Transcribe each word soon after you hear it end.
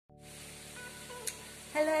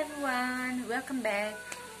Hello everyone, welcome back.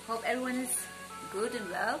 Hope everyone is good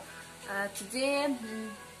and well. Today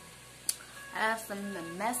I have some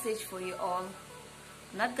message for you all.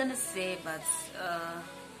 I'm not gonna say, but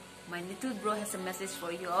my little bro has a message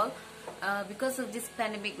for you all. Because of this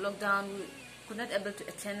pandemic lockdown, we could not able to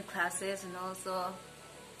attend classes, and also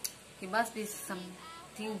he must be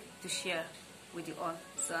something to share with you all.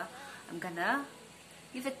 So I'm gonna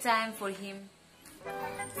give a time for him.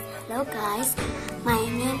 Hello guys, my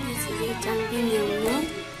name is Hygiene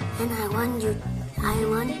and I want to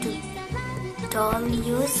tell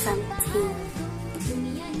you something.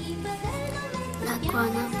 The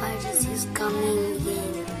coronavirus is coming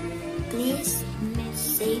in. Please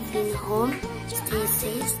stay in home, stay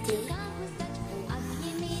safe.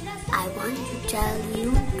 I want to tell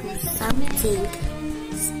you something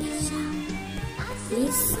special.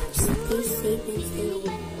 Please stay safe and stay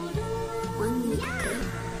home. 1 minute,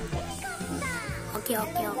 okay?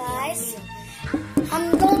 Guys, हम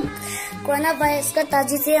लोग corona virus का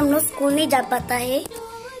ताजी से हम लोग school नहीं जा पाता है,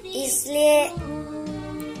 इसलिए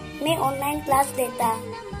मैं ऑनलाइन क्लास लेता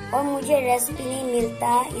और मुझे रेस्ट भी नहीं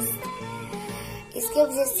मिलता। इसके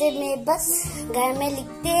वजह से मैं बस घर में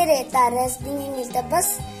लिखते रहता, रेस्ट भी नहीं मिलता, बस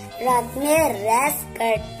रात में रेस्ट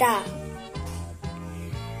करता।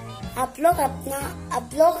 आप लोग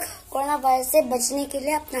कोरोना वायरस से बचने के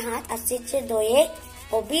लिए अपना हाथ अच्छे से धोए,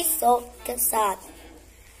 वो भी सोप के साथ।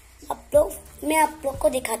 मैं आप लोग को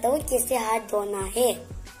दिखाता हूँ कैसे हाथ धोना है।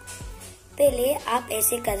 पहले आप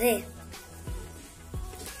ऐसे करें,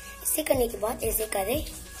 ऐसे करने के बाद ऐसे करें,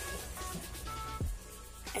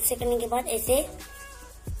 ऐसे करने के बाद ऐसे,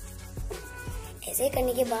 ऐसे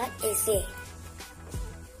करने के बाद ऐसे,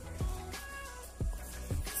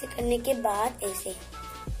 ऐसे करने के बाद ऐसे।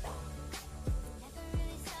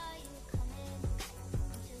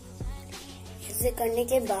 ऐसे करने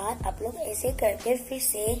के बाद आप लोग ऐसे करके फिर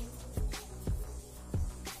से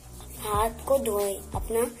हाथ को धोए,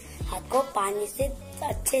 अपना हाथ को पानी से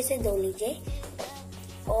अच्छे से धो लीजिए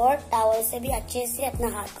और टॉवल से भी अच्छे से अपना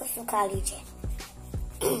हाथ को सुखा लीजिए।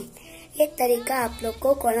 ये तरीका आप लोग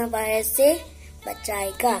को कोरोना वायरस से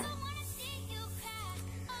बचाएगा।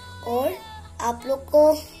 और आप लोग को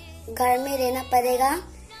घर में रहना पड़ेगा,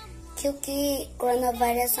 क्योंकि कोरोना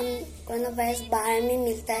वायरस बाहर में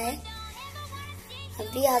मिलता है।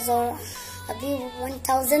 अभी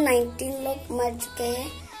 1019 लोग मर चुके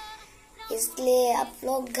हैं, इसलिए आप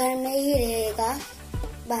लोग घर में ही रहेगा,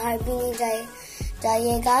 बाहर भी नहीं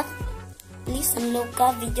जाइएगा। प्लीज हम लोग का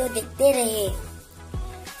वीडियो देखते रहिए।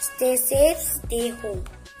 Stay safe, stay home.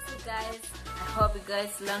 So guys, I hope you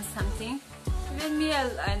guys learned something. Even me, I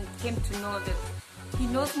came to know that he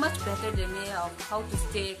knows much better than me of how to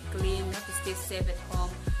stay clean, how to stay safe at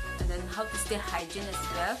home, and then how to stay hygiene as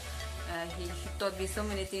well. He taught me so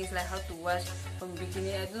many things, like how to wash from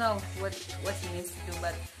beginning. I don't know what he needs to do,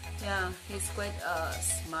 but yeah, he's quite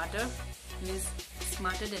smarter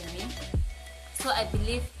than me. So I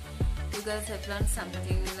believe you guys have learned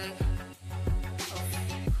something, like of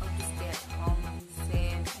how to stay at home and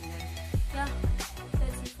safe. And then yeah,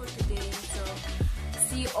 that's it for today. So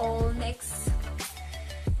see you all next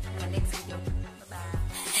video. Bye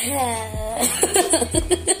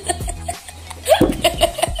bye.